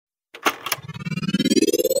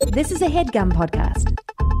This is a HeadGum podcast.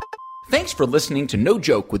 Thanks for listening to No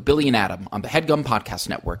Joke with Billy and Adam on the HeadGum Podcast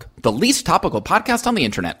Network, the least topical podcast on the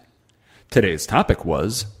internet. Today's topic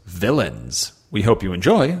was villains. We hope you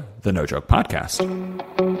enjoy the No Joke Podcast.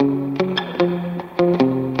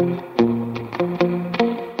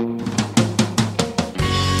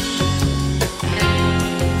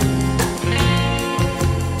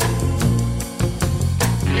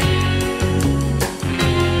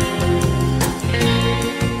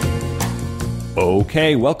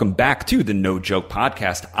 Okay, welcome back to the No Joke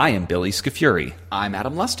Podcast. I am Billy Scafuri. I'm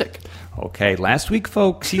Adam Lustig. Okay, last week,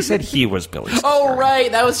 folks, he said he was Billy Scafuri. Oh, right.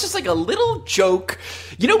 That was just like a little joke.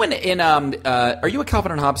 You know, are you a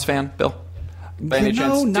Calvin and Hobbes fan, Bill? By any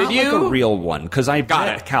chance? Not Did you? like a real one, because I've Got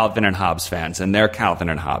met it. Calvin and Hobbes fans, and they're Calvin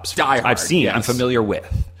and Hobbes fans. Die hard, I've seen, yes. I'm familiar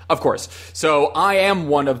with. Of course. So I am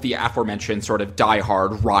one of the aforementioned sort of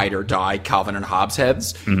diehard, ride or die Calvin and Hobbes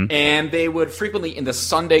heads. Mm-hmm. And they would frequently, in the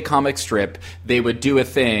Sunday comic strip, they would do a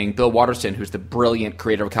thing, Bill Watterson, who's the brilliant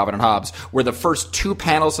creator of Calvin and Hobbes, where the first two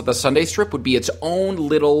panels of the Sunday strip would be its own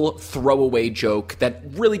little throwaway joke that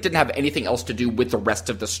really didn't have anything else to do with the rest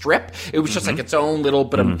of the strip. It was just like its own little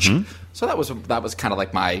bit of... So that was kind of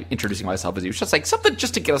like my introducing myself as you. It was just like something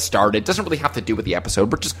just to get us started. It doesn't really have to do with the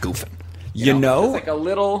episode. We're just goofing. You know, it's like a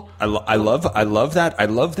little. I love that. I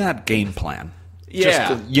love that game plan.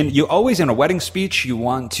 Yeah. You always in a wedding speech you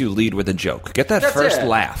want to lead with a joke. Get that first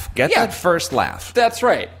laugh. Get that first laugh. That's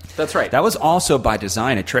right. That was also by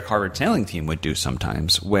design a trick Harvard Sailing Team would do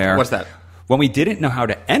sometimes. Where what's that? When we didn't know how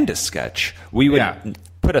to end a sketch, we would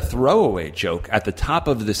put a throwaway joke at the top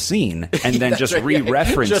of the scene and then just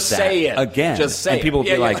re-reference just that say it. again. Just say and people would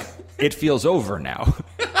be like, like, "It feels over now."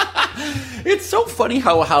 It's so funny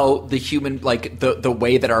how the human, like, the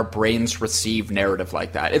way that our brains receive narrative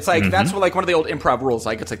like that. It's like, that's what, like, one of the old improv rules,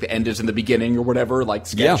 like, it's like the end is in the beginning or whatever, like,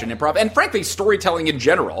 sketch and improv. And frankly, storytelling in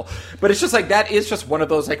general. But it's just like, that is just one of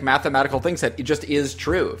those, like, mathematical things that it just is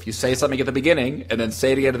true. If you say something at the beginning and then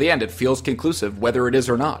say it again at the end, it feels conclusive, whether it is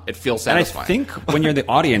or not. It feels satisfying. And I think when you're the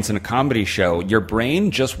audience in a comedy show, your brain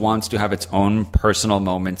just wants to have its own personal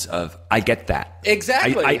moments of, I get that.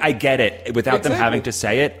 Exactly. I get it. Without them having to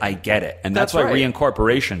say it, I get it. And that's why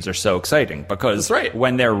reincorporations are so exciting, because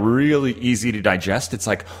when they're really easy to digest, it's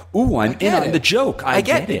like, ooh, I'm in on the joke. I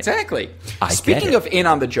get it. Exactly. Speaking of in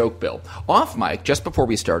on the joke, Bill, off mic, just before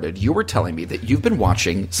we started, you were telling me that you've been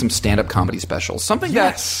watching some stand-up comedy specials. Something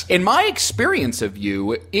that, in my experience of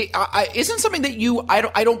you, isn't something that you, I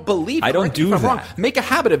don't believe. I don't do that. Wrong, make a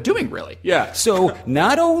habit of doing, really. Yeah. So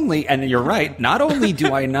not only, and you're right, not only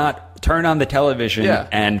do I not turn on the television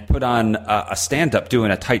and put on a stand-up doing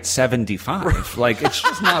a tight 75. Like, it's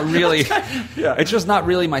just not really it's just not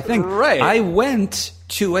really my thing. Right. I went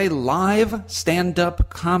to a live stand-up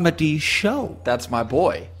comedy show. That's my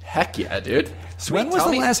boy. Heck yeah, dude. Sweet. When was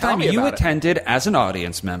the last time you attended as an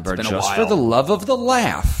audience member, just for the love of the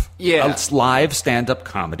laugh, a live stand-up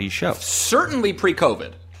comedy show? Certainly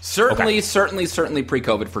pre-COVID. Certainly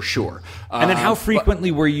pre-COVID for sure. And then how frequently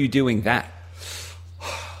were you doing that?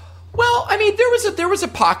 Well, I mean, there was a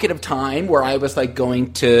pocket of time where I was like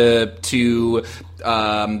going to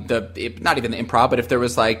not even the improv, but if there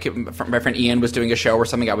was like my friend Ian was doing a show or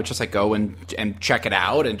something, I would just like go and check it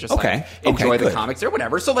out and just like enjoy the comics or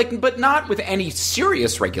whatever. So like, but not with any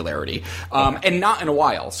serious regularity, and not in a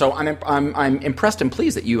while. So I'm impressed and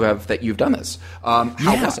pleased that you've done this.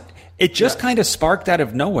 How was it? It just kind of sparked out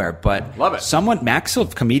of nowhere, but love it. Someone, Max,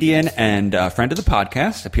 comedian and friend of the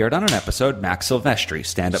podcast, appeared on an episode. Max Silvestri,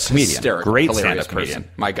 stand-up comedian, hysterical, great stand-up comedian.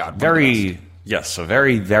 My God, a very,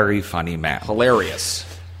 very funny man, hilarious.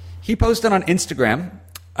 He posted on Instagram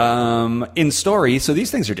in story. So these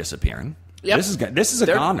things are disappearing. Yep. This is a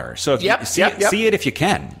goner. So if you see it if you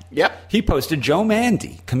can. Yep. He posted Joe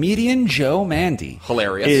Mandy, comedian Joe Mandy.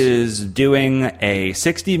 Hilarious. Is doing a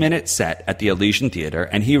 60-minute set at the Elysian Theater,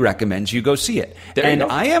 and he recommends you go see it. And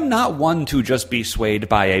I am not one to just be swayed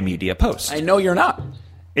by a media post. I know you're not.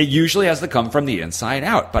 It usually has to come from the inside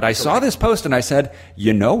out. But I saw this post and I said,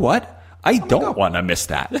 you know what? I don't want to miss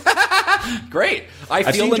that. Great. I've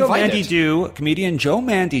feel seen invited. comedian Joe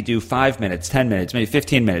Mandy do 5 minutes, 10 minutes, maybe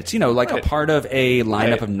 15 minutes, like a part of a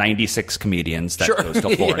lineup of 96 comedians that goes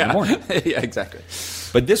till 4 in the morning. Yeah, exactly.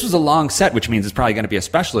 But this was a long set, which means it's probably going to be a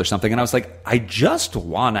special or something. And I was like, I just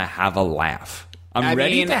want to have a laugh. I'm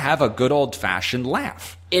ready to have a good old-fashioned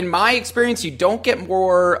laugh. In my experience, you don't get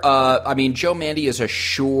more. Joe Mandy is a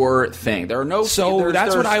sure thing. There are no. So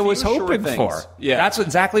that's what I was hoping for. Yeah, that's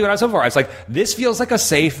exactly what I was hoping for. I was like, this feels like a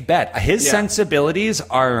safe bet. His sensibilities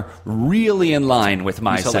are really in line with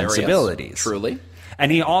my sensibilities. Truly.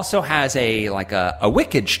 And he also has a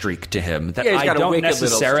wicked streak to him that I don't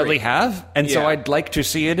necessarily have, and so I'd like to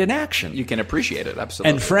see it in action. You can appreciate it,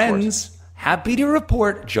 absolutely. And friends, happy to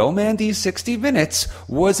report Joe Mandy's 60 Minutes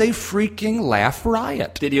was a freaking laugh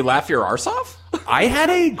riot. Did you laugh your arse off? I had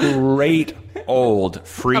a great old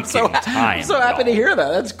freaking time. I'm so happy to hear that.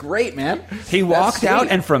 That's great, man. He walked out,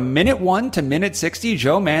 and from minute 1 to minute 60,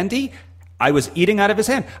 Joe Mandy, I was eating out of his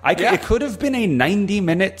hand. It could have been a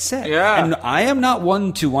 90-minute set. Yeah. And I am not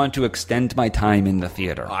one to want to extend my time in the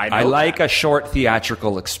theater. I like a short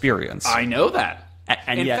theatrical experience. I know that.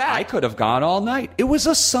 And yet I could have gone all night. It was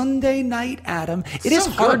a Sunday night, Adam. It is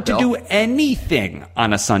hard to do anything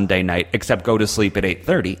on a Sunday night except go to sleep at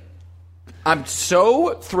 8:30. I'm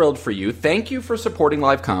so thrilled for you. Thank you for supporting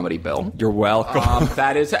live comedy, Bill. You're welcome.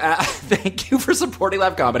 Thank you for supporting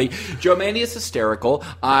live comedy. Joe Mandy is hysterical.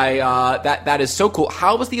 That is so cool.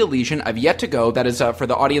 How was the Elysian? I've yet to go. That is for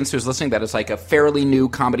the audience who's listening. That is like a fairly new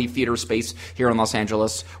comedy theater space here in Los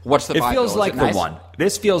Angeles. What's the vibe? It feels like nice? The one.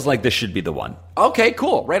 This feels like this should be the one. Okay,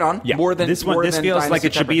 cool. Right on. Yeah. This feels Dynasty like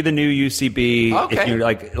it should be the new UCB. Okay. If you're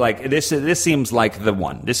like this. This seems like the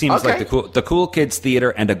one. This seems like the cool kids theater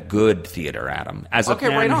and a good theater, Adam. As a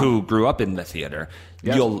man who grew up in the theater,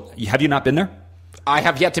 have you not been there? I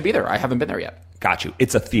have yet to be there. I haven't been there yet. Got you.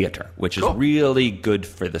 It's a theater, which is really good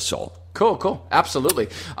for the soul. Cool. Absolutely.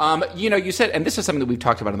 You said, and this is something that we've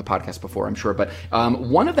talked about on the podcast before, I'm sure, but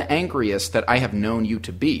one of the angriest that I have known you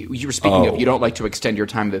to be, you were speaking of you don't like to extend your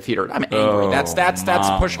time in the theater. I'm angry. That's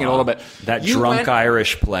pushing it a little bit. That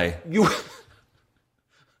Irish play.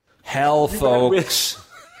 Hell, folks.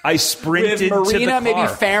 I sprinted to the car. Maybe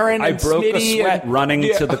Farron, I broke a sweat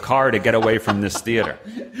running to the car to get away from this theater.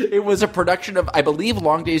 It was a production of, I believe,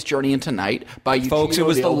 Long Day's Journey into Night by Eugene Folks, it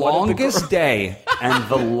was the longest day and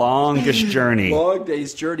the longest journey. Long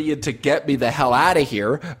Day's Journey into Get Me the Hell Out of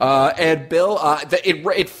Here. And Bill,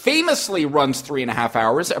 it famously runs 3.5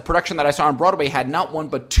 hours. A production that I saw on Broadway had not one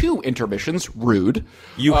but 2 intermissions. Rude.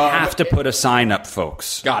 You have to put a sign up,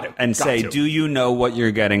 folks. Got it. And say, do you know what you're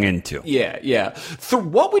getting into? Yeah.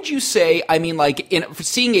 What would you say, I mean, like, in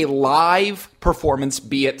seeing a live performance,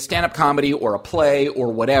 be it stand-up comedy or a play or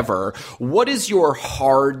whatever, what is your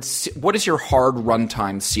hard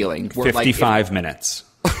runtime ceiling? 55 minutes.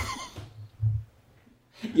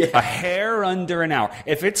 A hair under an hour.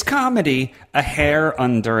 If it's comedy, a hair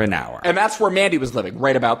under an hour. And that's where Mandy was living,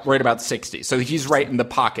 right about 60. So he's right in the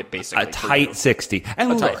pocket, basically. A tight 60.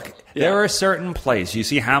 And look, there are certain plays. You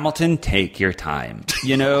see Hamilton, take your time.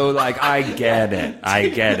 I get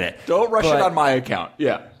it. Don't rush it on my account.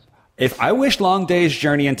 Yeah. If I wish Long Day's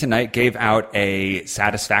Journey into Night gave out a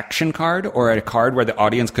satisfaction card or a card where the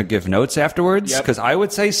audience could give notes afterwards, because I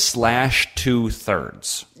would say slash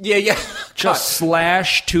 2/3. Yeah. Just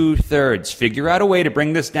slash 2/3. Figure out a way to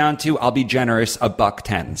bring this down to, I'll be generous,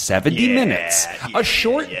 $1.10. 70 minutes. A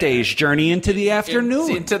short day's journey into the afternoon.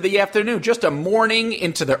 Into the afternoon. Just a morning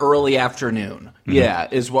into the early afternoon. Mm-hmm. Yeah,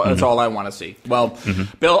 that's all I want to see. Well,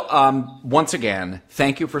 Bill, once again,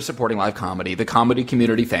 thank you for supporting live comedy. The comedy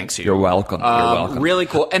community thanks you. You're welcome. Really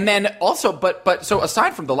cool. And then also, but so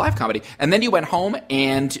aside from the live comedy, and then you went home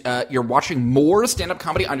and you're watching more stand-up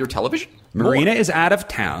comedy on your television? Marina is out of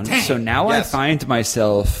town, so now I find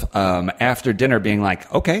myself after dinner being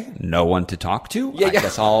like, okay, no one to talk to. I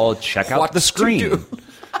guess I'll check out the screen.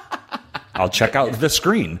 I'll check out the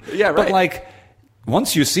screen. Yeah, right. But like,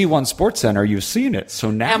 once you see one SportsCenter, you've seen it.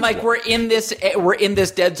 So now, and like we're in this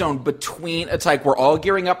dead zone between. It's like we're all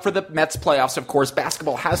gearing up for the Mets playoffs. Of course,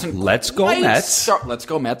 basketball hasn't. Let's go Mets. Let's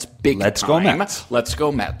go Mets. Big time. Let's go Mets. Let's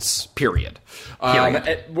go Mets. Period.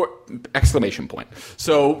 Exclamation point.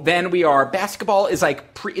 So then we are. Basketball is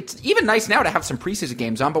like. It's even nice now to have some preseason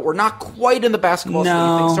games on, but we're not quite in the basketball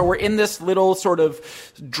thing. So we're in this little sort of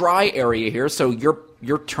dry area here. So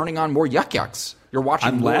you're turning on more yuck yucks. You're watching.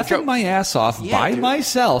 I'm laughing my ass off by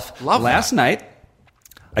myself. Last night,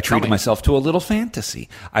 I treated myself to a little fantasy.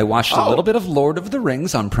 I watched a little bit of Lord of the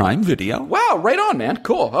Rings on Prime Video. Wow, right on, man.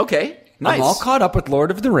 Cool. Okay. Nice. I'm all caught up with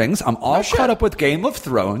Lord of the Rings. I'm all caught up with Game of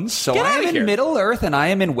Thrones. So I am in Middle Earth and I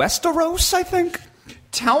am in Westeros, I think.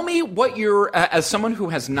 Tell me what you're, as someone who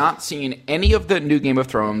has not seen any of the new Game of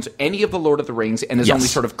Thrones, any of the Lord of the Rings, and is only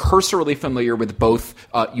sort of cursorily familiar with both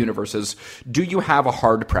universes, do you have a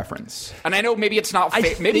hard preference? And I know maybe it's not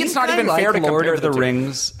maybe it's not even fair to compare Lord of the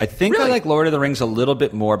Rings. I think I like Lord of the Rings a little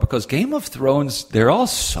bit more because Game of Thrones, they're all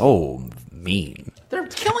so mean. They're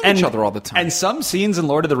killing each other all the time. And some scenes in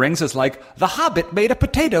Lord of the Rings is like, the Hobbit made a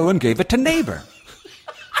potato and gave it to neighbor.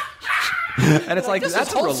 And it's like, This that's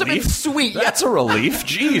is a wholesome relief. and sweet. That's a relief.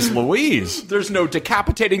 Jeez Louise. There's no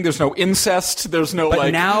decapitating. There's no incest. There's no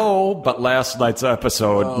But last night's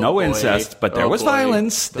episode, no boy. incest, but there was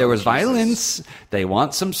violence. There was Jesus. violence. They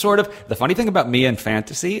want some sort of... The funny thing about me and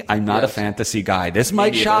fantasy, I'm not a fantasy guy. This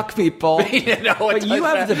might shock people. But you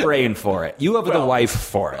have the brain for it. You have the wife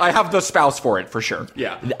for it. I have the spouse for it, for sure.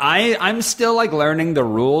 Yeah. I'm still like learning the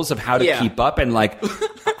rules of how to keep up, and like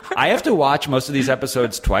I have to watch most of these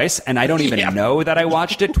episodes twice, and I don't even know that I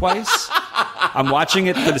watched it twice. I'm watching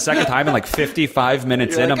it for the second time, and like 55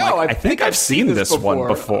 minutes in, I'm like, I think I've seen this one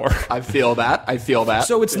before. I feel that.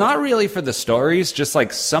 So it's not really for the stories, just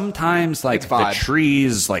like sometimes like the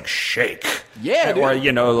trees like shake. Yeah, or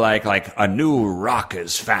dude. like a new rock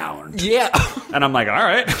is found. Yeah. And I'm like, all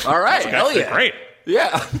right, hell yeah, great.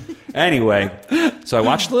 Yeah. Anyway, so I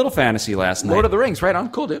watched a little fantasy last night. Lord of the Rings, right on.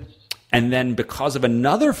 Cool, dude. And then because of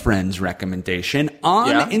another friend's recommendation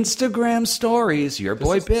on Instagram stories, your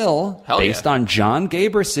boy Bill, based on John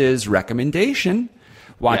Gabris's recommendation,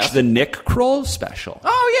 watched the Nick Kroll special.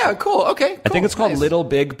 Oh, yeah, cool. Okay, cool. I think it's called Little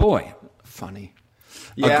Big Boy. Funny.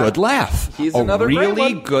 A good laugh. He's another really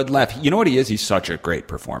great one. good laugh. You know what he is? He's such a great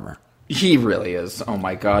performer. He really is. Oh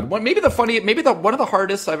my God. One of the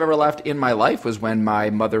hardest I've ever laughed in my life was when my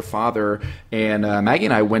mother, father, and Maggie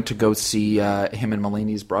and I went to go see him and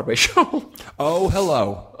Mulaney's Broadway show. Oh,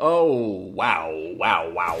 hello. Oh, wow.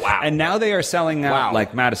 And now they are selling out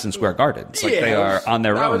like Madison Square Gardens. Like they are on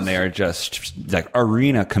their own. They are just like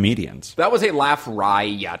arena comedians. That was a laugh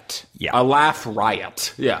riot. Yeah. A laugh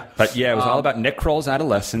riot. Yeah. But yeah, it was all about Nick Kroll's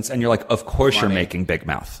adolescence, and you're like, of course you're making Big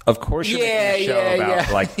Mouth. Of course you're making a show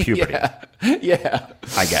about like puberty. Yeah.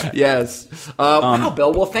 I get it. Yes. Wow,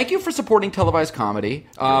 Bill. Well, thank you for supporting televised comedy.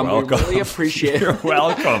 You're welcome. We really appreciate it. You're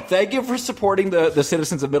welcome. Thank you for supporting the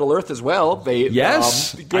citizens of Middle Earth as well.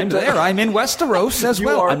 Yes, I'm there. I'm in Westeros as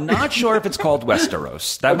well. I'm not sure if it's called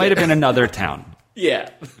Westeros. That might have been another town. Yeah.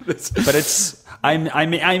 But it's I'm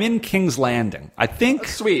in King's Landing. I think.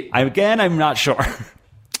 Sweet. I'm not sure.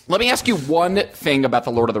 Let me ask you one thing about the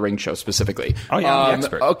Lord of the Rings show specifically. Oh, yeah, I'm the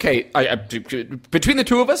expert. Okay, between the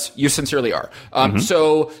two of us, you sincerely are.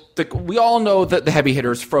 So we all know that the heavy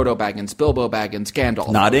hitters, Frodo Baggins, Bilbo Baggins,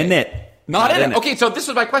 Gandalf. Not in it. Not in it. Okay, so this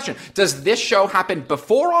was my question. Does this show happen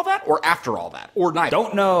before all that or after all that? Or neither?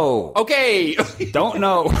 Don't know. Okay. Don't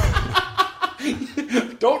know.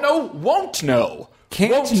 Don't know, won't know.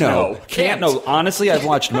 Can't know. Honestly, I've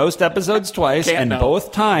watched most episodes twice, and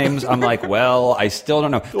both times I'm like, well, I still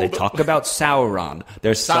don't know. They talk about Sauron.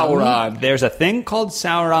 There's a thing called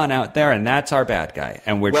Sauron out there, and that's our bad guy.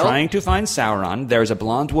 And we're trying to find Sauron. There's a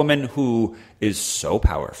blonde woman who is so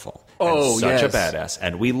powerful. Oh, such a badass,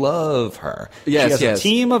 and we love her. Yes, she has a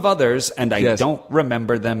team of others, and I don't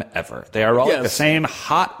remember them ever. They are all the same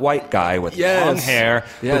hot white guy with long hair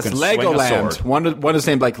who can swing a sword. One is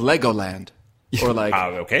named like Legoland. Or like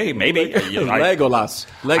okay, maybe Legolas.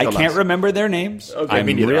 I can't remember their names. Okay, I'm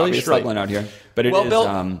really struggling out here, but it is. Bill,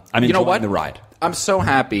 I'm enjoying the ride. I'm so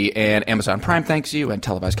happy, and Amazon Prime thanks you, and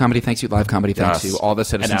televised comedy thanks you, live comedy thanks you, all the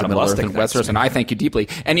citizens of Middle Earth and Westeros, and I thank you deeply.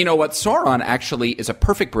 And you know what? Sauron actually is a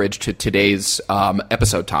perfect bridge to today's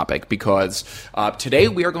episode topic, because today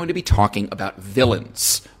we are going to be talking about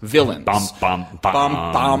villains. Villains.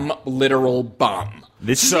 Bum, literal bum.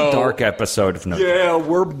 This is a dark episode of No Joke. Yeah,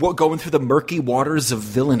 we're going through the murky waters of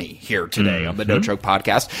villainy here today on the No Joke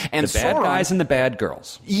podcast. And the bad guys and the bad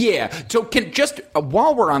girls. Yeah. So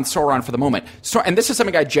while we're on Sauron for the moment, and this is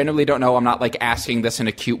something I genuinely don't know. I'm not like asking this in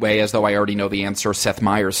a cute way as though I already know the answer, Seth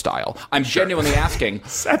Meyers style. I'm genuinely asking.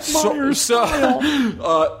 Seth Meyers style.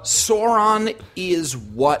 Sauron is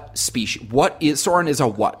what species? Sauron is a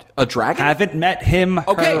what? A dragon? Haven't met him,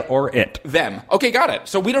 her, or it. Them. Okay, got it.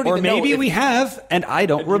 So we don't even know. Or maybe we have, and I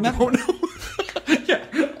don't remember. Yeah.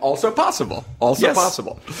 Also possible.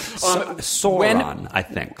 Possible. Sauron, I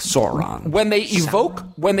think. Sauron. When they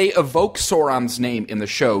evoke Sauron's name in the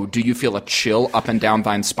show, do you feel a chill up and down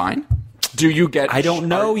thine spine? Do you get... I don't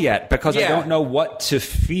know yet, because I don't know what to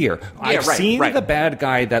fear. I've seen the bad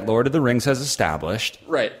guy that Lord of the Rings has established.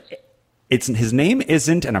 Right. His name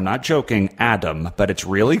isn't, and I'm not joking, Adam, but it's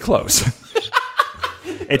really close.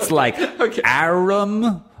 It's like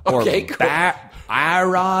Aram or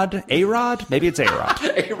Arod? Maybe it's Arod.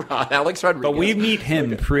 Arod, Alex Rodriguez. But we meet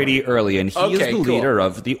him pretty early, and he is the leader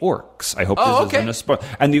of the orcs. I hope this isn't a spoiler.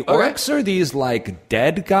 And the orcs are these, like,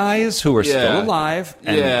 dead guys who are still alive,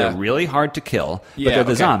 and they're really hard to kill, but they're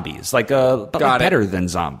the zombies. Better than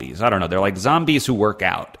zombies. I don't know. They're like zombies who work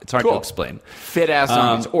out. It's hard to explain. Fit-ass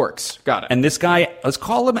zombies. Orcs. Got it. And this guy, let's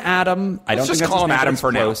call him Adam. I don't think that's call him Adam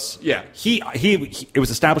for now. Yeah. It was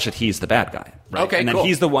established that he's the bad guy. Right? Okay, and then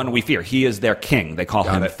he's the one we fear. He is their king. They call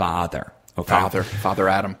him Father. Okay? Father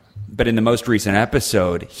Adam. But in the most recent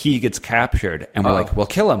episode, he gets captured, and we're like, well,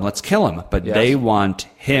 kill him. Let's kill him. But they want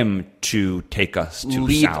him to take us to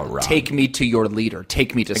Sauron. Take me to your leader.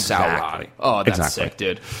 Take me to Sauron. Oh, that's sick,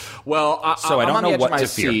 dude. Well, I'm don't on know the edge what of my to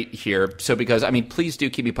fear seat here. So because, please do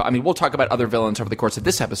keep me... we'll talk about other villains over the course of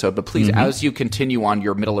this episode, but please, as you continue on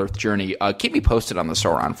your Middle-earth journey, keep me posted on the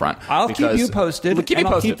Sauron front. I'll keep you posted.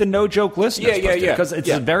 I'll keep the No-Joke listeners posted. Because it's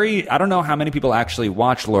very... I don't know how many people actually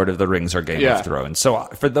watch Lord of the Rings or Game of Thrones. So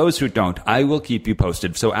for those who don't, I will keep you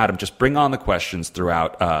posted. So, Adam, just bring on the questions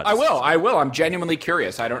throughout. I will. I'm genuinely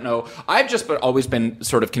curious. I don't know. I've just always been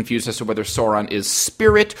sort of confused as to whether Sauron is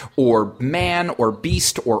spirit or man or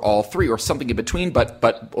beast or all three or something in between, but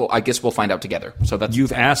I guess we'll find out together. So that's...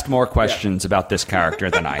 You've asked more questions about this character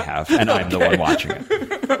than I have, and I'm the one watching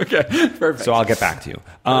it. Okay, perfect. So I'll get back to you.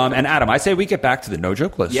 And Adam, I say we get back to the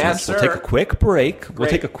No-Joke listeners. Yes, sir. We'll take a quick break. Great. We'll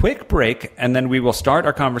take a quick break, and then we will start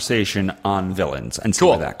our conversation on villains and see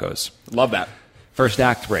where that goes. Love that. First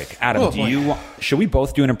act break. Adam, should we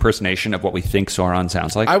both do an impersonation of what we think Sauron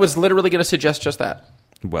sounds like? I was literally going to suggest just that.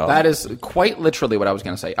 Well, that is quite literally what I was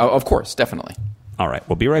going to say. Of course, definitely. All right,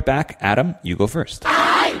 we'll be right back. Adam, you go first.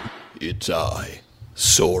 It's I,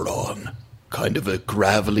 Sauron, kind of a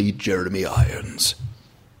gravelly Jeremy Irons.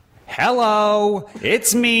 Hello,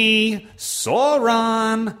 it's me,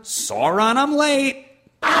 Sauron. Sauron, I'm late.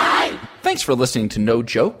 Thanks for listening to No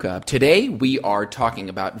Joke. Today we are talking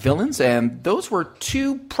about villains, and those were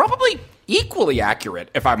two probably equally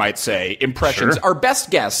accurate, if I might say, impressions. Sure. Our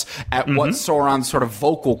best guess at what Sauron's sort of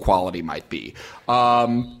vocal quality might be.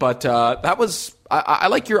 But that was I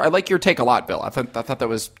like your take a lot, Bill. I thought that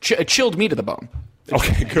was it chilled me to the bone.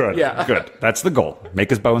 Okay, good. Yeah. Good. That's the goal.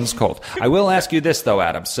 Make his bones cold. I will ask you this, though,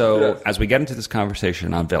 Adam. So, as we get into this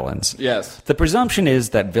conversation on villains, the presumption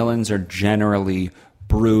is that villains are generally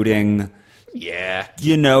brooding,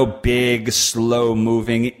 big,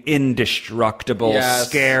 slow-moving, indestructible,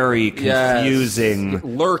 scary,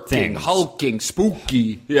 confusing, lurking, hulking,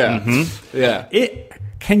 spooky.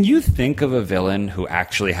 Can you think of a villain who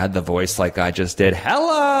actually had the voice like I just did?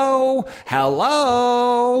 Hello,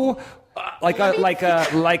 like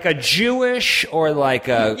a Jewish or like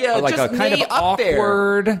a kind of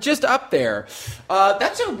awkward, there. Just up there.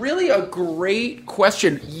 That's a great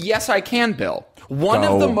question. Yes, I can, Bill. One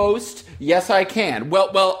of the most. Yes, I can.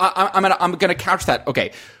 Well, I'm gonna couch that.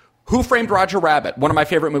 Okay. Who Framed Roger Rabbit? One of my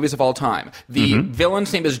favorite movies of all time. The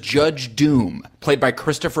villain's name is Judge Doom, played by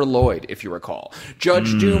Christopher Lloyd, if you recall.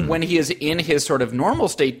 Judge Doom, when he is in his sort of normal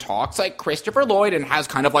state, talks like Christopher Lloyd and has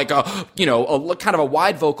kind of like a kind of a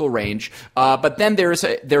wide vocal range. But then there's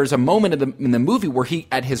a moment in the movie where he,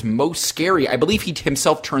 at his most scary, I believe he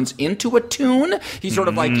himself turns into a toon. He sort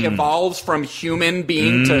of like evolves from human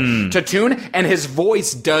being to toon, and his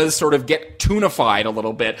voice does sort of get toonified a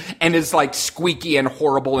little bit and is like squeaky and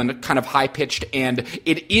horrible and kind of high-pitched, and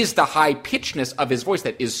it is the high-pitchedness of his voice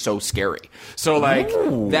that is so scary. So, I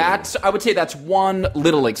would say that's one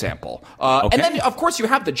little example. And then, of course, you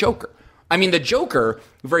have the Joker. I mean, the Joker,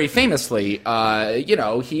 very famously, in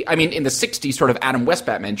the 60s, sort of Adam West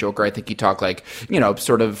Batman Joker, I think he talked like,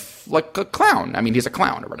 sort of like a clown. I mean, he's a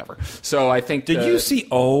clown or whatever. So I think... Did you see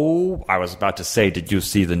did you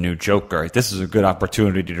see the new Joker? This is a good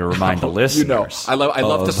opportunity to remind the listeners. I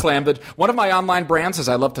love to slam one of my online brands is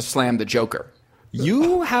I love to slam the Joker.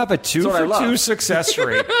 You have a 2-for-2 success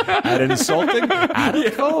rate at insulting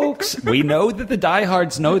Adam, folks. We know that the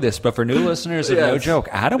diehards know this, but for new listeners of No Joke,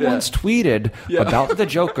 Adam once tweeted about the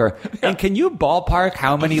Joker. And can you ballpark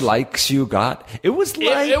how many likes you got? It was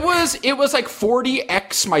like it was like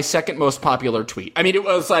 40x my second most popular tweet. I mean, it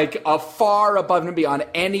was like far above and beyond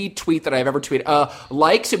any tweet that I've ever tweeted.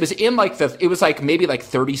 Likes, it was maybe like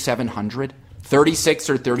 3,700. 36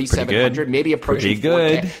 or 3,700, maybe approaching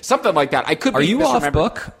 4K, something like that. I could be Are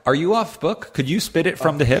you off book? Could you spit it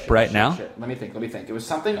from the hip right now? Shit. Let me think. It was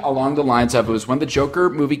something along the lines of, it was when the Joker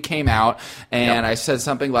movie came out, and I said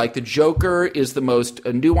something like, the Joker is the most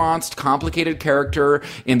nuanced, complicated character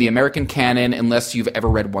in the American canon unless you've ever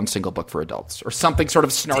read one single book for adults. Or something sort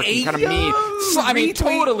of snarky, kind of mean. I mean,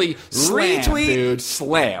 totally slammed, dude.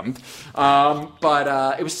 Slammed.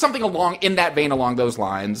 But it was something in that vein along those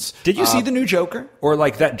lines. Did you see the new Joker? Or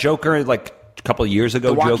like that Joker, like a couple of years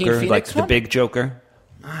ago, Joker, Phoenix like one? the big Joker?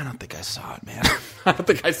 I don't think I saw it, man. I don't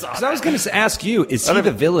think I saw it. Because I was going to ask you, is he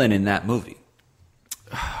the villain in that movie?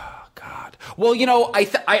 Oh, God. Well,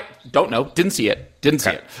 I don't know. Didn't see it.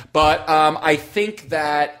 But I think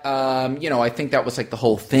that I think that was like the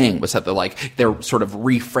whole thing was that they're sort of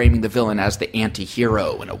reframing the villain as the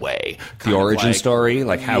anti-hero in a way. The origin story,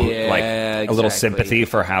 like how exactly. A little sympathy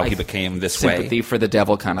for how he became this way. Sympathy for the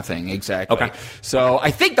devil kind of thing. Exactly. Okay. So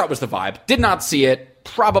I think that was the vibe. Did not see it.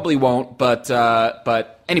 Probably won't. But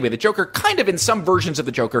anyway, the Joker, kind of in some versions of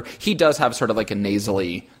the Joker, he does have sort of like a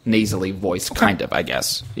nasally voice, kind of, I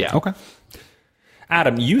guess. Yeah. Okay.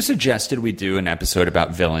 Adam, you suggested we do an episode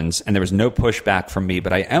about villains, and there was no pushback from me,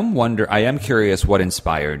 but I am curious what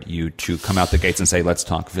inspired you to come out the gates and say, let's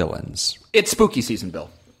talk villains. It's spooky season, Bill.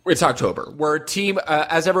 It's October. We're a team,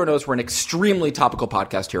 as everyone knows, we're an extremely topical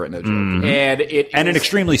podcast here at No Joke. Mm-hmm. And an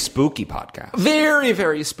extremely spooky podcast. Very,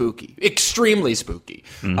 very spooky. Extremely spooky.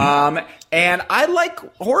 Mm-hmm. And I like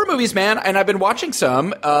horror movies, man, and I've been watching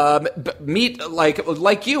some. Like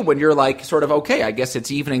you, when you're like sort of, okay, I guess it's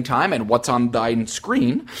evening time, and what's on the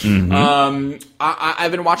screen? Mm-hmm.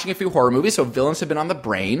 I've been watching a few horror movies, so villains have been on the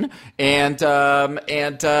brain, and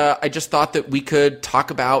I just thought that we could talk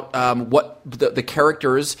about what the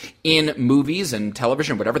characters in movies and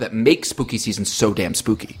television, whatever, that make spooky season so damn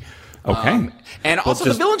spooky. Okay. And also,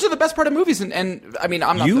 the villains are the best part of movies. And I mean,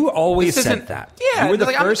 I'm not. You always said that. Yeah. You were the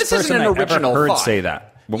first person I ever heard say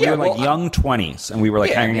that. When we were young 20s, and we were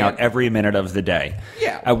hanging out every minute of the day.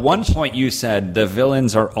 Yeah. At one point, you said the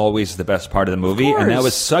villains are always the best part of the movie, and that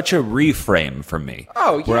was such a reframe for me.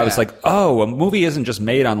 Oh, yeah. Where I was like, a movie isn't just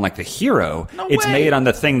made on the hero; it's made on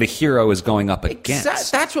the thing the hero is going up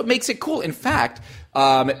against. That's what makes it cool. In fact,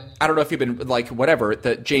 I don't know if you've been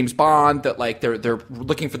the James Bond, that they're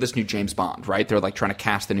looking for this new James Bond, right? They're trying to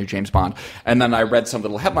cast the new James Bond. And then I read some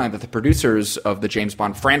little headline that the producers of the James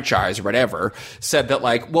Bond franchise or whatever said that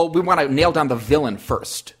we want to nail down the villain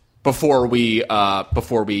first before we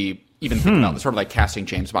even think about sort of casting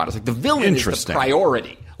James Bond. It's the villain is the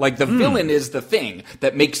priority. The villain is the thing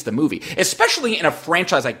that makes the movie, especially in a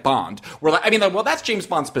franchise like Bond, where that's James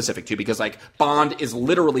Bond specific too, because Bond is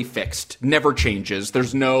literally fixed, never changes.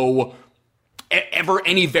 There's no ever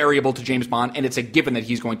any variable to James Bond, and it's a given that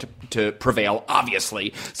he's going to prevail,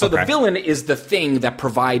 obviously. So the villain is the thing that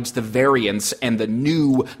provides the variance and the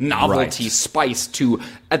new novelty spice to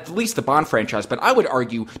at least the Bond franchise, but I would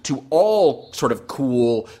argue to all sort of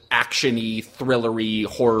cool, action-y, thriller-y,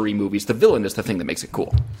 horror-y movies. The villain is the thing that makes it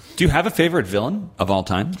cool. Do you have a favorite villain of all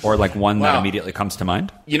time? Or one that immediately comes to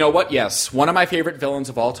mind? You know what? Yes. One of my favorite villains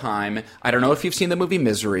of all time. I don't know if you've seen the movie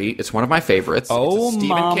Misery. It's one of my favorites. Oh, it's a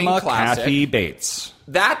Stephen King classic. Kathy Bates.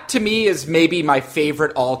 That, to me, is maybe my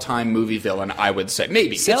favorite all-time movie villain, I would say.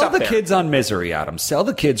 Maybe. Sell the kids on Misery, Adam. Sell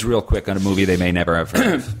the kids real quick on a movie they may never have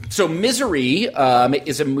heard of. So Misery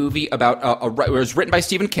is a movie about it was written by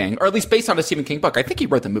Stephen King, or at least based on a Stephen King book. I think he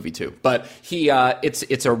wrote the movie too. But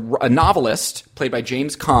it's a novelist played by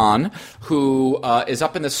James Caan, who is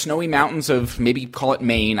up in the snowy mountains of, maybe call it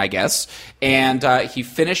Maine, I guess. And he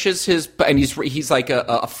finishes and he's like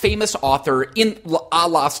a famous author in a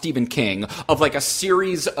la Stephen King of a series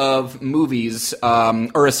of movies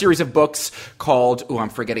or a series of books called, I'm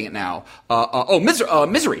forgetting it now.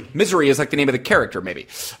 Misery. Misery is the name of the character, maybe.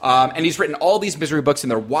 And he's written all these Misery books, and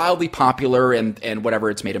they're wildly popular, and whatever,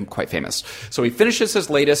 it's made him quite famous. So he finishes his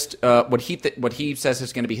latest, what he says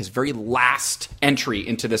is going to be his very last entry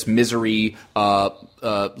into this Misery,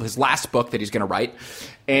 his last book that he's going to write.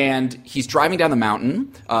 And he's driving down the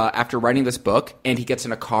mountain after writing this book, and he gets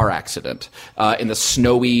in a car accident in the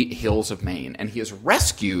snowy hills of Maine. And he is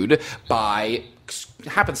rescued by,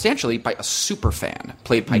 happenstantially, by a super fan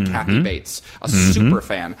played by Kathy Bates, a super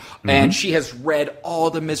fan. And she has read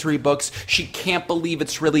all the Misery books. She can't believe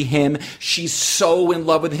it's really him. She's so in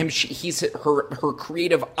love with him. He's her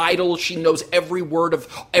creative idol. She knows every word of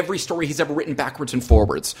every story he's ever written backwards and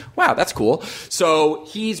forwards. Wow, that's cool. So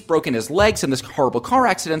he's broken his legs in this horrible car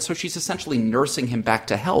accident, so she's essentially nursing him back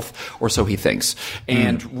to health, or so he thinks.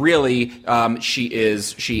 And really,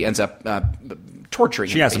 she ends up torturing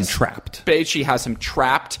him. She has him trapped. She has him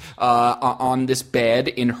trapped on this bed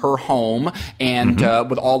in her home, and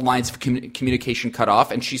with all lines of communication cut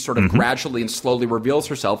off, and she sort of gradually and slowly reveals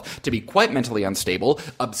herself to be quite mentally unstable,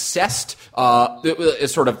 obsessed,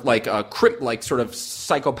 sort of sort of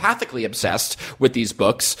psychopathically obsessed with these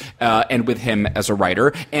books and with him as a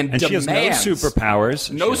writer, and she has no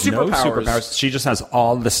superpowers. No superpowers. She just has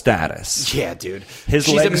all the status. Yeah, dude. His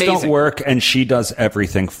legs don't work, and she does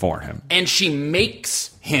everything for him. And she makes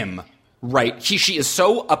him right. She is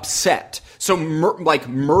so upset, so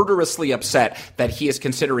murderously upset, that he is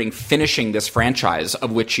considering finishing this franchise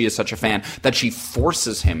of which she is such a fan, that she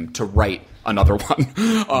forces him to write another one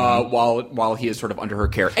while he is sort of under her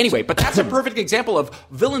care. Anyway, but that's a perfect example of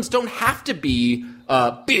villains don't have to be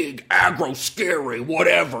big, aggro, scary,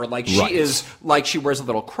 whatever. Like she is like she wears a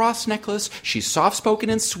little cross necklace. She's soft spoken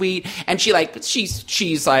and sweet, and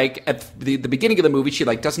she's like at the beginning of the movie she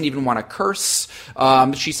like doesn't even want to curse.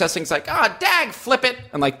 She says things like dag, flip it,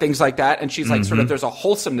 and like things like that. And she's like sort of there's a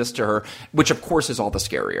wholesomeness to her, which of course is all the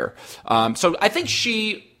scarier. So I think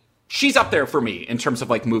she's up there for me in terms of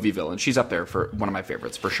like movie villain. She's up there for one of my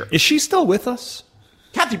favorites for sure. Is she still with us?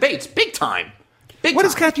 Kathy Bates, big time. What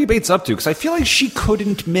is Kathy Bates up to? Because I feel like she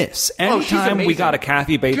couldn't miss. Anytime we got a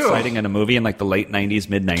Kathy Bates sighting in a movie in like the late 90s,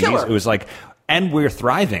 mid 90s, it was like, and we're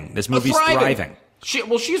thriving. This movie's thriving.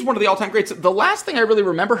 She's one of the all-time greats. The last thing I really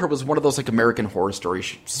remember her was one of those like American Horror Story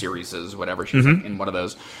series, whatever. She's like, in one of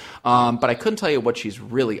those. But I couldn't tell you what she's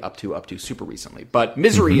really up to super recently. But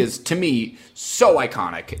Misery is, to me, so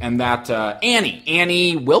iconic. And that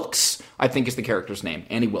Annie Wilkes, I think is the character's name.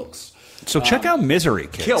 Annie Wilkes. So check out Misery,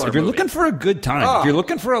 kids. If you're looking for a good time, if you're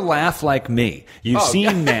looking for a laugh like me, you've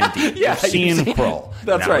seen Mandy, you've seen Krull.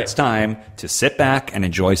 That's now right. It's time to sit back and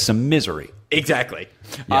enjoy some Misery. Exactly.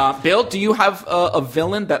 Yeah. Bill, do you have a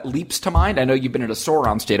villain that leaps to mind? I know you've been in a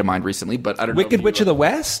Sauron state of mind recently, but I don't know. Wicked Witch of the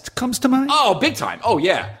West comes to mind? Oh, big time. Oh,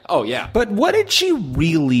 yeah. But what did she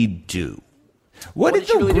really do? What did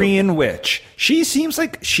the Green Witch? She seems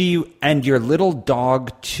like she and your little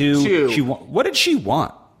dog, too. What did she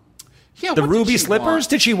want? Yeah, the ruby slippers?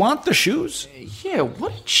 Did she want the shoes? Yeah,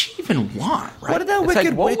 what did she even want? Right? What did that Wicked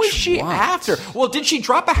Witch what was she want? after? Well, did she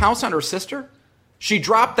drop a house on her sister? She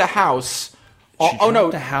dropped the house.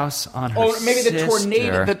 The house on her maybe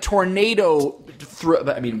sister. the tornado.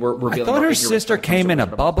 I mean, we're. I thought her sister came in a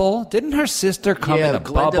bubble. Didn't her sister come in a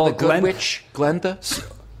bubble? The Good Witch. Glenda.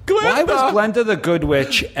 Why was Glenda the Good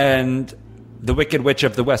Witch and the Wicked Witch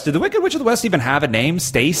of the West? Did the Wicked Witch of the West even have a name?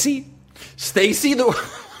 Stacy? Stacy the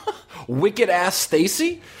wicked ass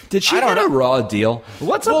Stacy? Did she get a raw deal?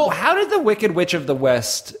 How did the Wicked Witch of the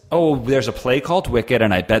West... Oh, there's a play called Wicked,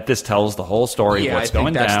 and I bet this tells the whole story of what's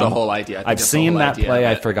going down. That's the whole idea. I've seen that play.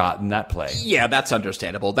 I've forgotten that play. Yeah, that's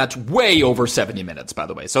understandable. That's way over 70 minutes, by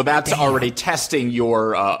the way. So that's already testing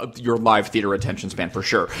your live theater attention span for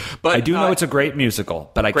sure. But I do know it's a great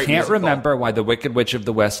musical, but I can't remember why the Wicked Witch of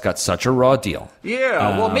the West got such a raw deal.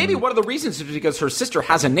 Yeah, well, maybe one of the reasons is because her sister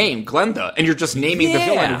has a name, Glenda, and you're just naming the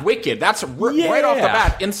villain Wicked. That's right off the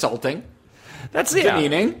bat insulting. That's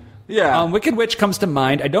demeaning. Yeah. Wicked Witch comes to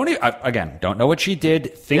mind. I don't know what she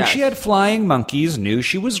did. Think she had flying monkeys, knew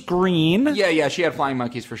she was green. Yeah, she had flying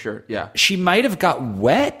monkeys for sure. Yeah. She might have got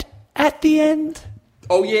wet at the end.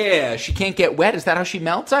 Oh, yeah. She can't get wet. Is that how she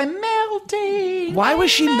melts? I'm melting. Why was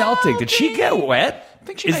she melting? Did she get wet? I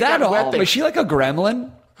think she Is that all? wet. Was she like a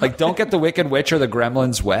gremlin? Like, don't get the Wicked Witch or the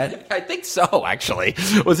gremlins wet? I think so, actually.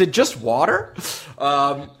 Was it just water?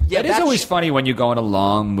 It is always funny when you go on a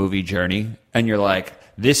long movie journey and you're like,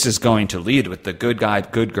 this is going to lead with the good guy,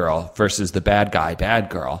 good girl versus the bad guy, bad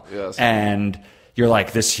girl. Yes. And you're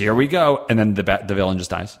like, here we go. And then the villain just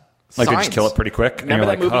dies. Like, they just kill it pretty quick. And you're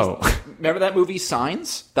like, Remember that movie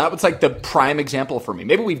Signs? That was like the prime example for me.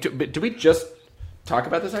 Maybe did we just talk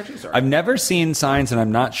about this actually? Sorry. I've never seen Signs, and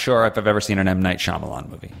I'm not sure if I've ever seen an M. Night Shyamalan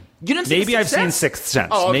movie. You didn't see Maybe I've seen Sixth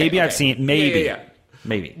Sense. Oh, okay, maybe okay. I've seen...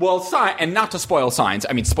 Maybe. Well, and not to spoil Signs.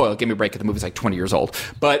 I mean, spoil. Give me a break. The movie's like 20 years old.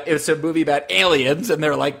 But it's a movie about aliens, and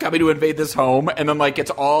they're like coming to invade this home. And then, like, it's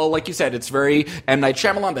all, like you said, it's very M. Night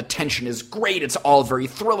Shyamalan. The tension is great. It's all very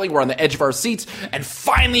thrilling. We're on the edge of our seats. And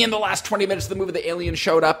finally, in the last 20 minutes of the movie, the aliens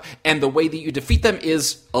showed up. And the way that you defeat them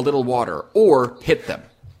is a little water or hit them.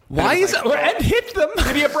 Why is it? And hit them.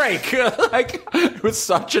 Give me a break. It was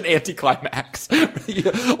such an anticlimax.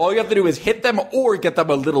 All you have to do is hit them or get them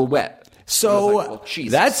a little wet. So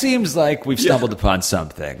that seems like we've stumbled upon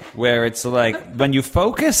something where it's like when you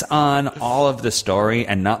focus on all of the story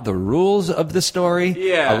and not the rules of the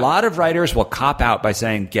story, a lot of writers will cop out by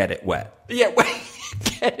saying, get it wet. Yeah,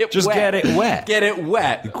 get it wet. Get it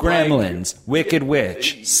wet. Gremlins, Wicked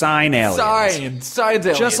Witch, sign aliens. Signs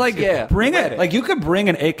aliens. Just like, bring it. Like, you could bring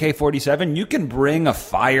an AK-47. You can bring a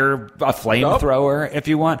flamethrower if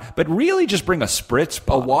you want. But really just bring a spritz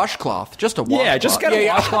bomb. A washcloth. Just a washcloth. Yeah, just get a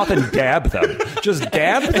washcloth and dab them. Just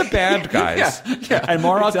dab the bad guys. Yeah. And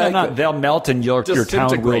more often than not, they'll melt and your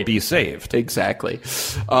town will be saved. Exactly.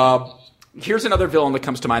 Here's another villain that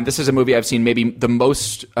comes to mind. This is a movie I've seen maybe the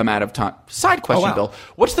most amount of time. Side question, Bill.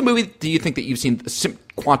 What's the movie do you think that you've seen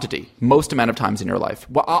most amount of times in your life?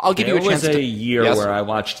 Well, I'll give you a chance. There was a year where I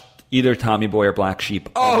watched either Tommy Boy or Black Sheep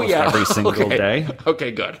almost every single day.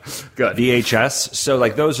 Okay, good. VHS. So,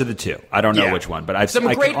 like, those are the two. I don't know which one, but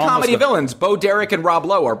some great comedy villains. Bo Derek and Rob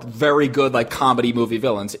Lowe are very good, like, comedy movie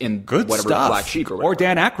villains in whatever Black Sheep or whatever. Or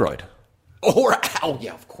Dan Aykroyd.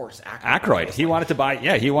 Of course, Aykroyd. He wanted to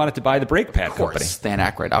buy the brake pad company. Dan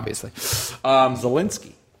Aykroyd, obviously.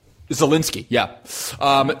 Zelensky, yeah.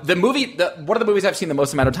 One of the movies I've seen the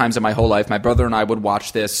most amount of times in my whole life, my brother and I would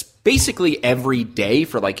watch this basically every day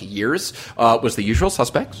for like years, was The Usual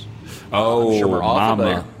Suspects. Oh, I'm sure we're all mama.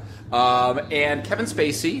 familiar. And Kevin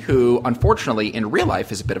Spacey, who unfortunately in real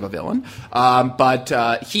life is a bit of a villain,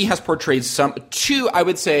 but he has portrayed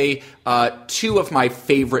two of my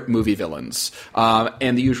favorite movie villains.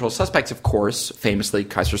 And The Usual Suspects, of course, famously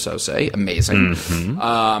Kaiser Sose, amazing,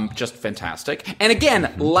 just fantastic. And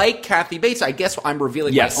again, like Kathy Bates, I guess I'm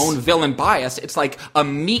revealing my own villain bias. It's like a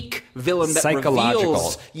meek villain that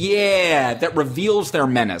reveals their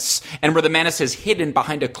menace, and where the menace is hidden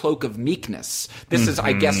behind a cloak of meekness. This is,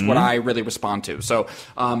 I guess, what I really respond to. So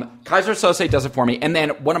Kaiser Sose does it for me. And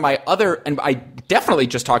then one of my other, and I definitely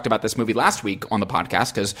just talked about this movie last week on the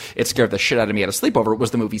podcast because it scared the shit out of me at a sleepover,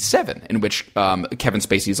 was the movie Seven, in which Kevin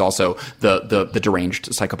Spacey is also the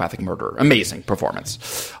deranged psychopathic murderer. Amazing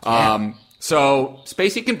performance. So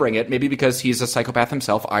Spacey can bring it, maybe because he's a psychopath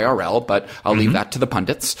himself, IRL, but I'll leave that to the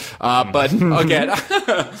pundits. But again,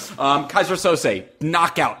 Kaiser Sose,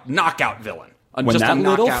 knockout villain. When just that a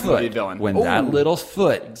little knockout movie villain. that little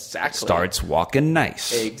foot starts walking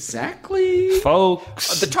nice. Exactly.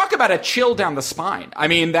 Folks. Talk about a chill down the spine. I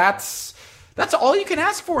mean, that's all you can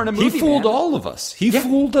ask for in a movie. He fooled all of us. He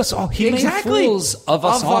fooled us all. He made fools of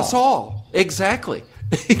us all. Exactly.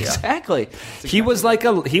 Exactly. He was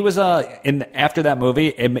after that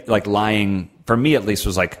movie, like lying, for me at least,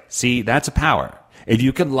 was like, see, that's a power. If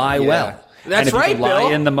you can lie well. That's and if you can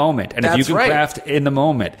lie in the moment, and if you can craft in the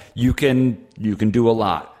moment, you can do a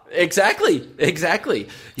lot. Exactly.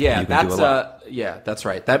 Yeah, that's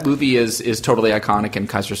right. That movie is totally iconic, and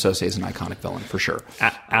Kaiser Sose is an iconic villain for sure.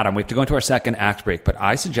 Adam, we have to go into our second act break, but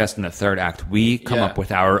I suggest in the third act we come up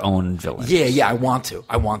with our own villains. Yeah, I want to.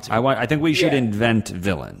 I think we should invent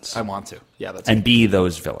villains. I want to. Yeah, that's and good. be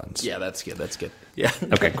those villains. Yeah, that's good. Yeah.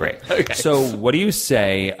 Okay, great. Okay. So, what do you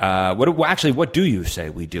say? What do you say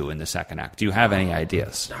we do in the second act? Do you have any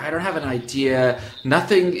ideas? I don't have an idea.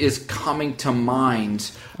 Nothing is coming to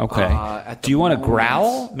mind. Okay. Do you want to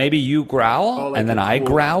growl? Maybe you growl, and then I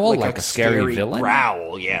growl like a scary villain.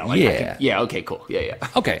 Growl, yeah. Okay, cool. Yeah.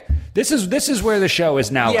 Okay. This is where the show is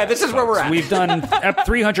now. Yeah, this is where we're at. We've done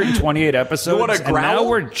 328 episodes. You want to growl? And now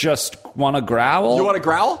we're just want to growl. You want to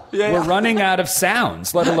growl? Yeah. We're running out of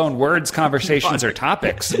sounds, let alone words, conversations, or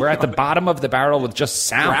topics. We're at the bottom of the barrel with just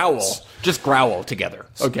sounds. Growl. Just growl together.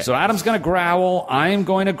 Okay. So Adam's going to growl. I'm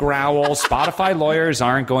going to growl. Spotify lawyers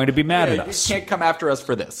aren't going to be mad at us. You can't come after us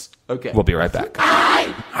for this. Okay. We'll be right back.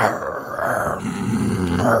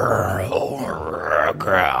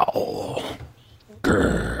 Growl.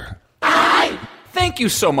 Thank you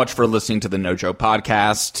so much for listening to the No Joke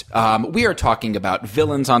Podcast. We are talking about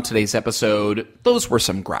villains on today's episode. Those were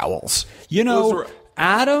some growls.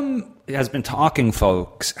 Adam has been talking,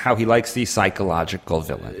 folks, how he likes these psychological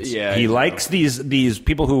villains. Yeah, he likes these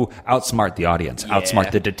people who outsmart the audience,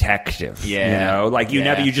 outsmart the detective. Yeah,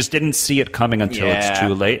 you just didn't see it coming until it's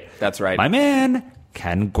too late. That's right. My man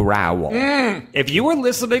can growl. If you were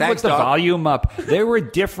listening with the volume up, there were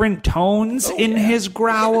different tones in his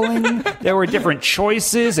growling. There were different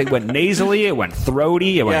choices. It went nasally, it went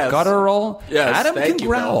throaty, it went guttural. Yes, Adam can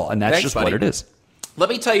growl, and that's just what it is. Let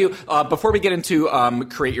me tell you, before we get into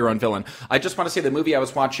Create Your Own Villain, I just want to say the movie I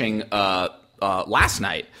was watching last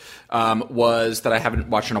night was that I haven't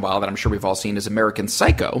watched in a while that I'm sure we've all seen is American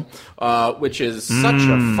Psycho, which is such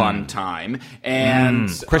a fun time. And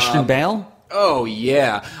Christian Bale? Oh,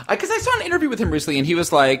 yeah. Because I saw an interview with him recently, and he was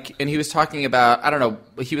talking about, I don't know,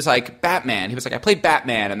 he was like, Batman. He was like, I played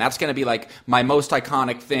Batman, and that's going to be, like, my most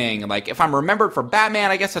iconic thing. And, like, if I'm remembered for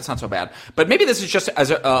Batman, I guess that's not so bad. But maybe this is just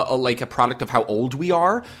as a product of how old we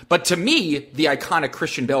are. But to me, the iconic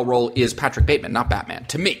Christian Bale role is Patrick Bateman, not Batman.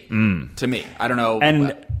 To me. To me. I don't know.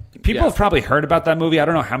 And people have probably heard about that movie. I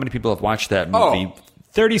don't know how many people have watched that movie.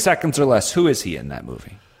 30 seconds or less. Who is he in that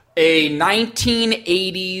movie? A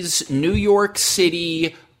 1980s New York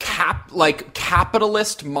City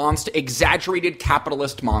capitalist monster, exaggerated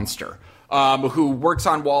capitalist monster, who works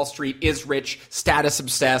on Wall Street, is rich, status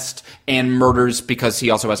obsessed, and murders because he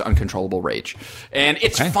also has uncontrollable rage. And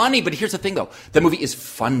it's funny, but here's the thing, though: the movie is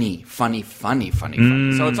funny. So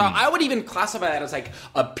it's I would even classify that as like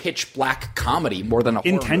a pitch black comedy more than a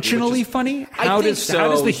horror intentionally movie, funny. How does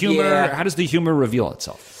the humor reveal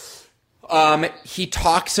itself? He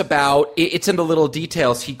talks about it's in the little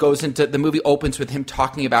details. He goes into the movie opens with him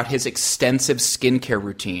talking about his extensive skincare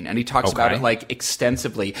routine, and he talks about it like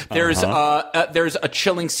extensively. There's a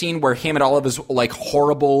chilling scene where him and all of his like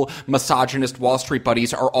horrible misogynist Wall Street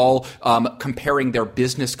buddies are all comparing their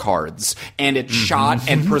business cards, and it's shot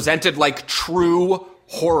and presented like true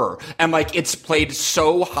horror, and like it's played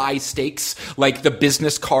so high stakes, like the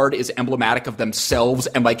business card is emblematic of themselves,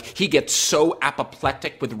 and like he gets so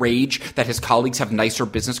apoplectic with rage that his colleagues have nicer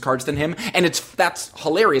business cards than him, and that's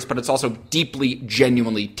hilarious, but it's also deeply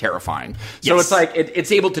genuinely terrifying. So it's like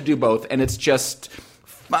it's able to do both, and it's just,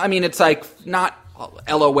 I mean, it's like not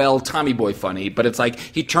LOL Tommy Boy funny, but it's like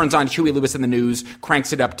he turns on Huey Lewis in the News,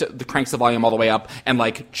 cranks the volume all the way up, and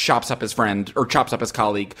like chops up his friend or chops up his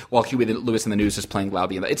colleague while Huey Lewis in the News is playing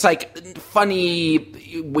loudly. It's like funny,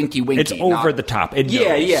 winky. It's over the top. It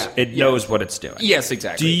knows. It knows what it's doing. Yes,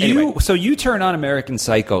 exactly. So you turn on American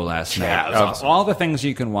Psycho last night. Yeah, of awesome. All the things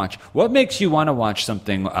you can watch, what makes you want to watch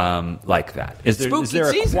something like that? Is there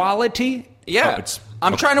a season. Quality? Yeah,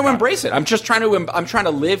 I'm trying to embrace it. I'm trying to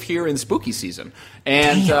live here in spooky season,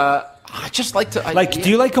 and I just like to. Do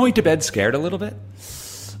you like going to bed scared a little bit?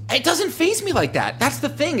 It doesn't faze me like that. That's the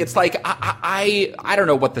thing. It's like I don't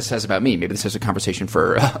know what this says about me. Maybe this is a conversation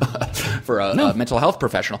for a mental health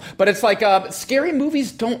professional. But it's like scary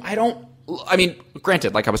movies don't. I mean,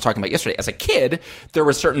 granted, like I was talking about yesterday, as a kid, there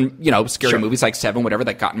were certain, scary movies like Seven, whatever,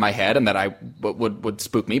 that got in my head and that I would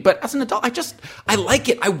spook me. But as an adult, I like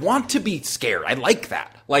it. I want to be scared. I like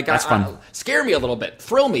that. Like, that's fun. Scare me a little bit,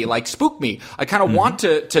 thrill me, like spook me. I kind of want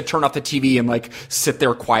to turn off the TV and like sit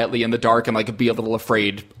there quietly in the dark and like be a little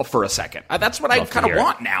afraid for a second. That's what I kind of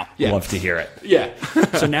want now. Yeah. Love to hear it. Yeah.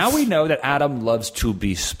 So now we know that Adam loves to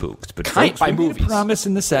be spooked. But By we movies. made a promise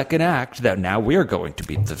in the second act that now we're going to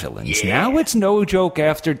beat the villains. Yeah. Now it's No Joke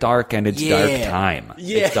After Dark, and it's dark time.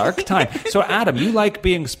 Yeah. It's dark time. So Adam, you like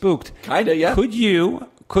being spooked. Kinda, yeah. Could you,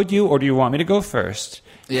 or do you want me to go first?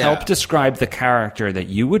 Yeah. Help describe the character that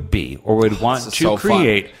you would be or would want to so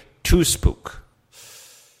create to spook.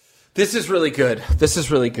 This is really good.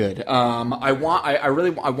 I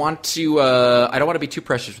want to. I don't want to be too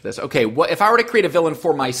precious with this. Okay, if I were to create a villain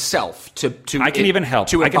for myself to I can even help.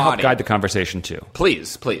 I can help guide the conversation too.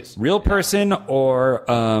 Please. Real person or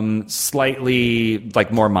slightly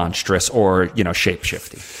like more monstrous or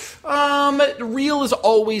shape-shifty. Real is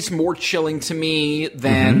always more chilling to me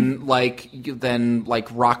than like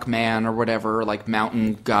Rockman or whatever, like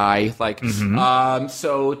mountain guy. Like,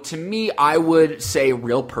 so to me, I would say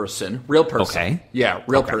real person. Okay. Yeah,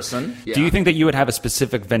 real person. Yeah. Do you think that you would have a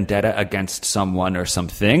specific vendetta against someone or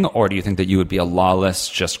something, or do you think that you would be a lawless,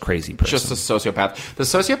 just crazy person? Just a sociopath. The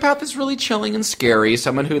sociopath is really chilling and scary.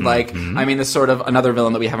 Someone who this sort of another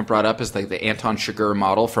villain that we haven't brought up is like the Anton Chigurh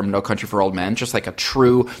model from No Country for Old Men, just like a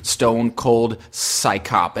true stone cold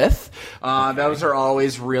psychopath. Those are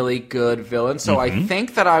always really good villains. So I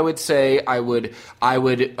think that I would say I would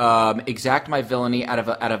exact my villainy out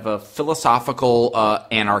of a philosophical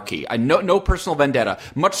anarchy. No personal vendetta.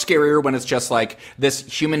 Much scarier when it's just like this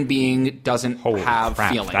human being doesn't have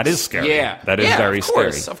feelings. That is scary. Yeah, that is very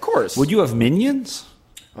scary. Of course. Would you have minions?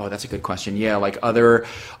 Oh, that's a good question. Yeah, like other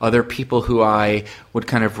people who I would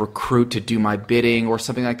kind of recruit to do my bidding or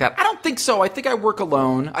something like that. I don't think so. I think I work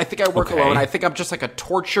alone. I think I'm just like a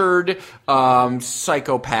tortured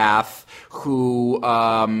psychopath who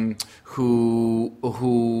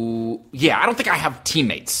yeah, I don't think I have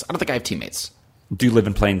teammates. Do you live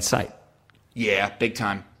in plain sight? Yeah, big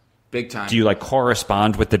time. Do you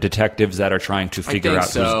correspond with the detectives that are trying to figure out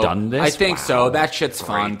who's done this? I think so. That shit's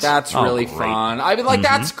fun. That's really fun. I mean,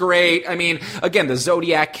 that's great. I mean, again, the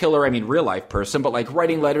Zodiac killer, real life person, but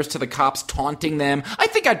writing letters to the cops, taunting them. I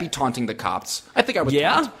think I'd be taunting the cops. I think I would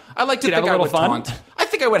taunt. I like to think I would taunt. I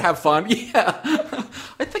think I would have fun. Yeah.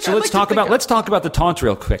 Let's talk about the taunt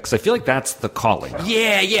real quick, because I feel like that's the calling.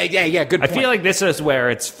 Yeah. Good point. I feel like this is where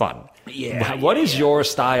it's fun. Yeah. What is your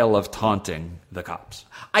style of taunting the cops?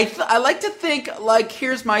 I like to think,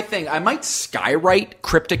 here's my thing. I might skywrite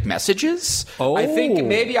cryptic messages. Oh. I think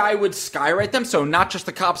maybe I would skywrite them so not just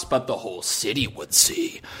the cops, but the whole city would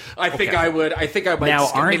see. I think I would. Now,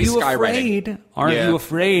 aren't you afraid? Aren't you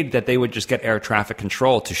afraid that they would just get air traffic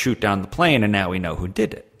control to shoot down the plane, and now we know who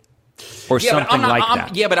did it? Or something like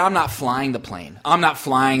that. Yeah, but I'm not flying the plane. I'm not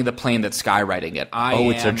flying the plane that's skywriting it.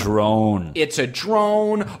 It's a drone. It's a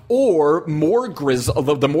drone, or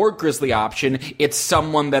the more grisly option, it's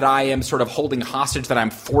someone that I am sort of holding hostage that I'm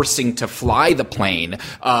forcing to fly the plane,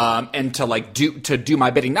 and to do my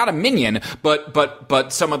bidding. Not a minion,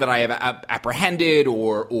 but someone that I have apprehended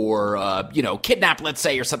or kidnapped, let's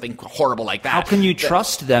say, or something horrible like that. How can you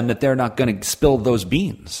trust them that they're not going to spill those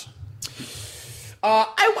beans?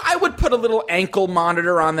 I would put a little ankle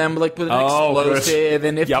monitor on them, like with an explosive,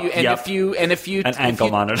 and if an ankle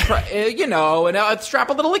monitor, and I'd strap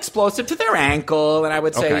a little explosive to their ankle, and I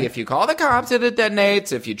would say, if you call the cops, it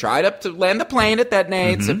detonates. If you try to land the plane, it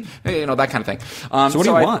detonates. If, that kind of thing. So what do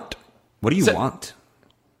you want? What do you want?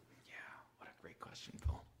 Yeah, what a great question,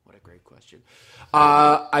 Bill. What a great question.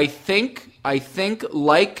 I think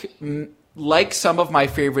like some of my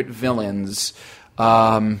favorite villains.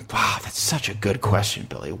 Wow, that's such a good question,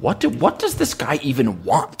 Billy. What does this guy even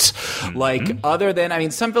want? Like, other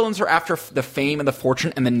than, some villains are after the fame and the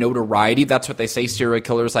fortune and the notoriety. That's what they say. Serial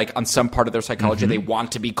killers, like, on some part of their psychology, they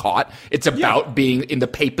want to be caught. It's about being in the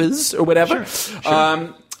papers or whatever.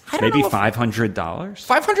 Sure. Maybe $500?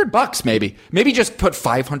 $500, maybe. Maybe just put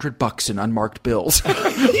 $500 in unmarked bills.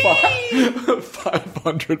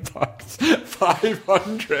 $500.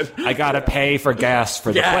 500. I gotta pay for gas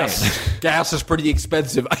for the plane. Gas is pretty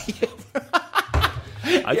expensive. I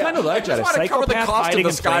kind of like that. A psychopath hiding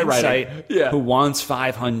in plain sight who wants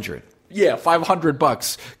 $500. Yeah,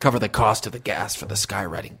 $500 cover the cost of the gas for the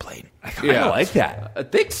skywriting plane. I kind of like that. I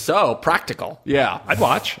think so. Practical. Yeah, I'd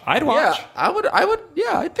watch. Yeah, I would.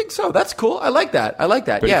 Yeah, I think so. That's cool. I like that.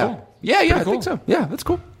 Pretty yeah. Cool. Yeah, Pretty I think so. Yeah, that's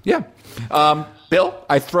cool. Yeah. Bill,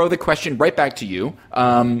 I throw the question right back to you.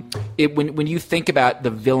 When you think about the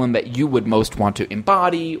villain that you would most want to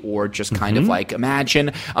embody or just kind of like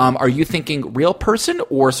imagine, are you thinking real person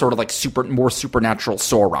or sort of like more supernatural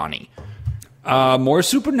Sorani? More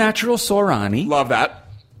supernatural Sorani. Love that.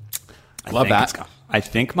 I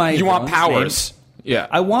think my... You want powers. Yeah.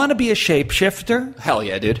 I want to be a shapeshifter. Hell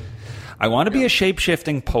yeah, dude. I want to be a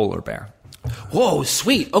shape-shifting polar bear. Whoa,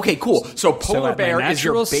 sweet. Okay, cool. So polar bear is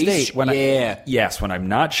your base... State, when I'm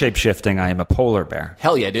not shape-shifting, I am a polar bear.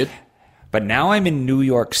 Hell yeah, dude. But now I'm in New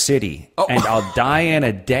York City, and I'll die in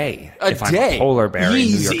a day if I'm a polar bear in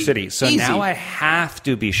New York City. So now I have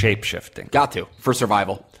to be shape-shifting. Got to, for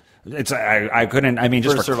survival. I couldn't.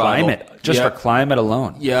 Just for climate, for climate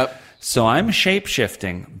alone. Yep. So I'm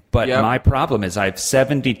shape-shifting, but my problem is I have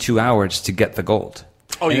 72 hours to get the gold.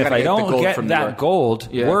 Oh, and if I don't get that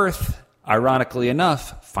gold worth, ironically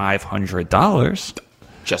enough, $500.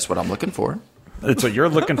 Just what I'm looking for. That's what you're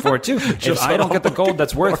looking for, too. If I don't get the gold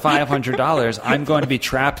that's worth $500, I'm going to be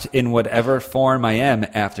trapped in whatever form I am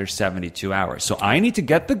after 72 hours. So I need to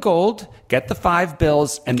get the gold, get the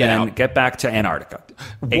 $5 and then get back to Antarctica.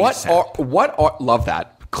 Love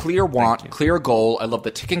that. Clear want, clear goal. I love the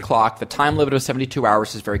ticking clock. The time limit of 72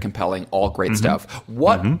 hours is very compelling. All great stuff.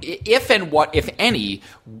 What if any,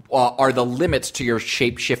 are the limits to your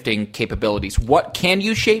shape-shifting capabilities? What can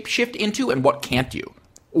you shape-shift into and what can't you?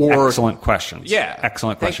 Excellent questions. Yeah.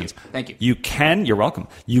 Excellent questions. Thank you. You're welcome.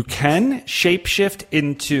 You can shapeshift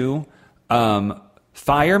into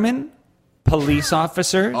firemen, police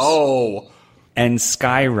officers. And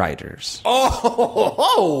skywriters.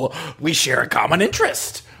 We share a common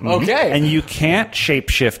interest. Okay. And you can't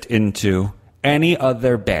shapeshift into any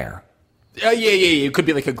other bear. Yeah. It could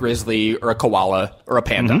be like a grizzly or a koala or a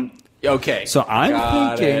panda. Okay. So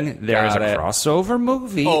I'm thinking there's a crossover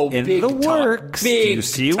movie in the works. Do you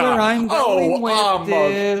see where I'm going with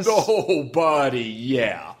this? Oh, buddy.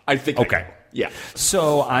 Yeah. I think. Okay. Yeah.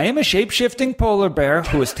 So I am a shape-shifting polar bear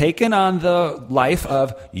who has taken on the life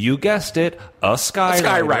of, you guessed it, a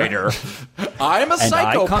skywriter. I'm a psychopath. And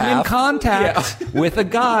I come in contact with a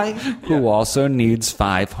guy who also needs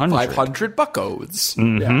 500. 500 buckos.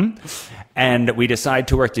 And we decide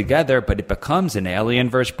to work together, but it becomes an Alien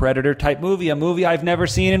vs. Predator type movie, a movie I've never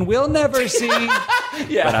seen and will never see.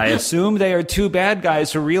 But I assume they are two bad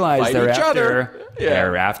guys who realize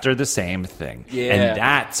they're after the same thing. And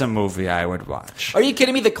that's a movie I would watch. Are you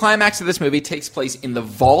kidding me? The climax of this movie takes place in the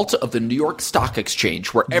vault of the New York Stock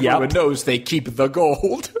Exchange, where everyone knows they keep the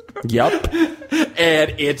gold.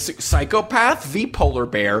 And it's psychopath v polar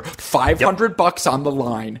bear, $500 on the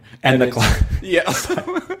line. And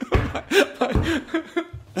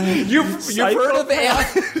You've heard of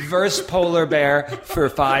the versus polar bear for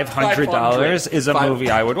 $500 is a movie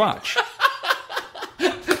I would watch.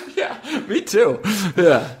 Me too.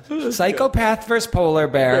 Yeah. Psychopath vs. Polar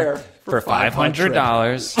Bear for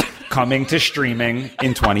 $500 coming to streaming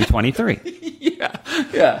in 2023.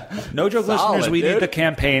 Yeah. No joke, listeners, we need the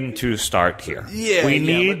campaign to start here. We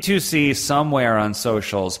need to see somewhere on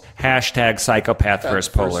socials #psychopath vs.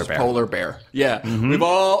 Polar Bear. Polar Bear. Yeah. We've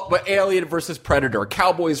all Alien versus Predator,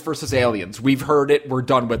 Cowboys versus Aliens. We've heard it. We're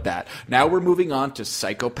done with that. Now we're moving on to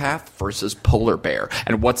Psychopath versus Polar Bear.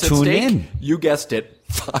 And what's at stake? You guessed it.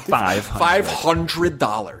 $500.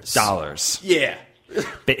 Dollars. Yeah.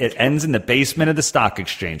 It ends in the basement of the stock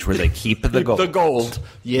exchange where they keep the gold. The gold.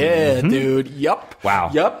 Yeah, dude. Yup.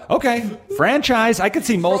 Wow. Yup. Okay. Franchise. I could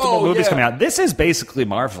see multiple movies coming out. This is basically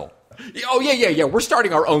Marvel. Oh, yeah. We're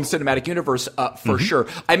starting our own cinematic universe for sure.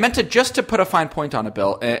 I meant to just to put a fine point on it,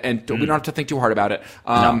 Bill, and we don't have to think too hard about it.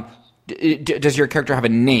 No. Does your character have a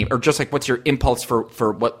name? Or just like what's your impulse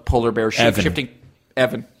for what polar bear shape-shifting?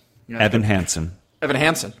 Evan. Evan Hansen. Evan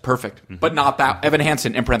Hansen. Perfect. But not that. Evan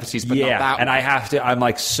Hansen in parentheses, but not that. And I have to, I'm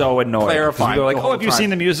like so annoyed. Clarifying. People are like, have you seen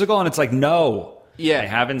the musical? And it's like, no. Yeah, I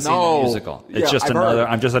haven't seen the musical. It's just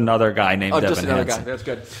I'm just another guy named Evan just another Hansen. guy. That's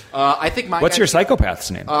good. I think What's your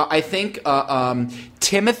psychopath's name? I think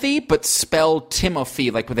Timothy, but spelled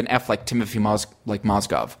Timothy like with an F, like Timothy Mozgov. You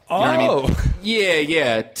know what I mean?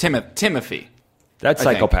 Yeah. Timothy. That's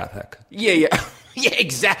psychopathic. Yeah. Yeah.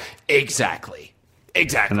 Exactly.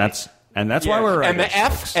 And that's why we're and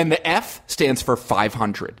the F stands for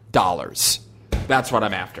 $500. That's what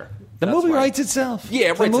I'm after. The movie writes itself. Yeah,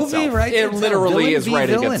 it writes itself. It literally is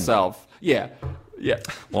writing itself. Yeah.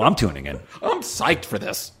 Well, I'm tuning in. I'm psyched for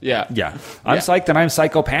this. Yeah. I'm psyched and I'm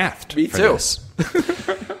psychopathed. Me for too. This.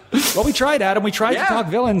 Well, we tried, Adam. We tried to talk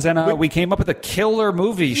villains, and we came up with a killer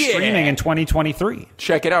movie streaming in 2023.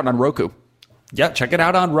 Check it out on Roku. Yeah, check it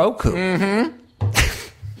out on Roku. Mm-hmm.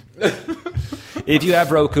 If you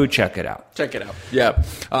have Roku, check it out. Yeah.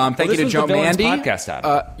 Thank you to Joe Mandy. Podcast,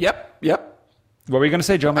 Adam. Yep. What were you going to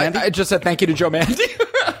say, Joe Mandy? I just said thank you to Joe Mandy.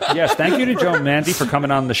 Yes, thank you to Joe Mandy for coming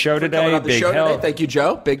on the show today. Big help. Thank you,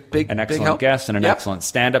 Joe. Big an excellent help. guest and an excellent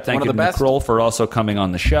stand-up. Thank you to Nick Kroll for also coming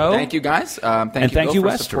on the show. Thank you, guys. Thank you,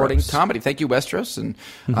 Bill, for supporting comedy. Thank you, Westeros, and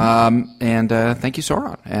thank you,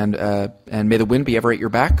 Sauron, and may the wind be ever at your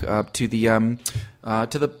back to the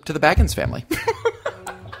Baggins family.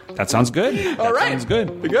 That sounds good. All right. Sounds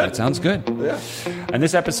good. Good. That sounds good. Yeah. And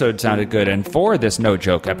this episode sounded good. And for this No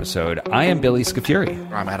Joke episode, I am Billy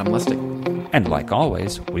Scafuri. I'm Adam Lustig. And like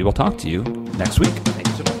always, we will talk to you next week. Thank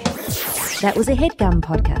you so much. That was a HeadGum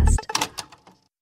podcast.